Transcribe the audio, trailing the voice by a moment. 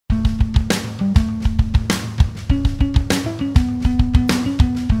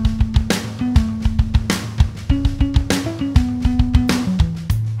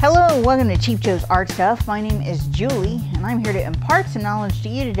welcome to Cheap Joe's Art Stuff. My name is Julie, and I'm here to impart some knowledge to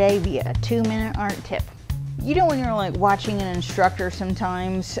you today via a 2-minute art tip. You know when you're like watching an instructor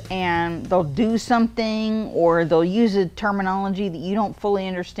sometimes and they'll do something or they'll use a terminology that you don't fully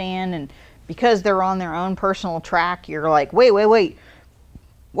understand, and because they're on their own personal track, you're like, wait,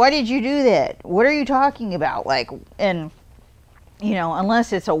 why did you do that? What are you talking about? And you know,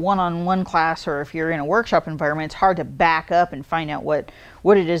 unless it's a one-on-one class or if you're in a workshop environment, it's hard to back up and find out what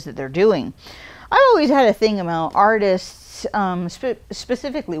it is that they're doing. I've always had a thing about artists,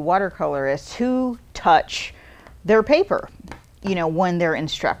 specifically watercolorists, who touch their paper, you know, when they're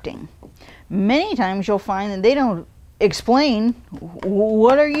instructing. Many times you'll find that they don't explain,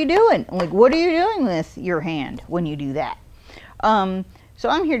 what are you doing? Like, what are you doing with your hand when you do that? So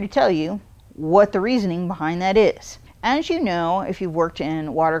I'm here to tell you what the reasoning behind that is. As you know, if you've worked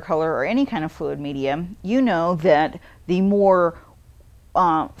in watercolor or any kind of fluid medium, you know that the more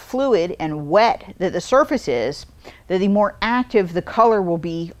fluid and wet that the surface is, that the more active the color will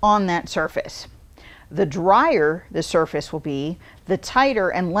be on that surface. The drier the surface will be, the tighter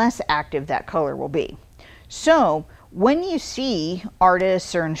and less active that color will be. So when you see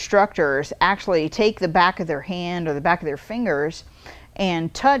artists or instructors actually take the back of their hand or the back of their fingers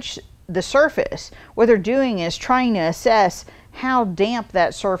and touch the surface, what they're doing is trying to assess how damp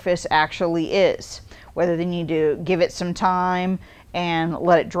that surface actually is. Whether they need to give it some time and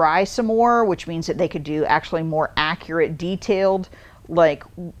let it dry some more, which means that they could do actually more accurate, detailed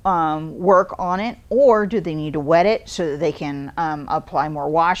work on it, or do they need to wet it so that they can apply more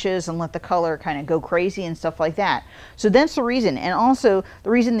washes and let the color kind of go crazy and stuff like that. So that's the reason. And also the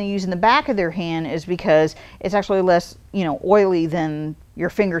reason they use in the back of their hand is because it's actually less, you know, oily than your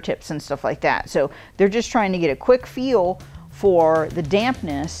fingertips and stuff like that. So they're just trying to get a quick feel for the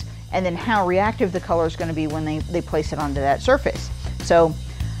dampness and then how reactive the color is going to be when they place it onto that surface. So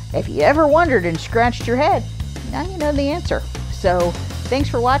if you ever wondered and scratched your head, now you know the answer. So thanks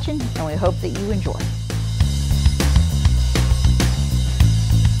for watching, and we hope that you enjoy.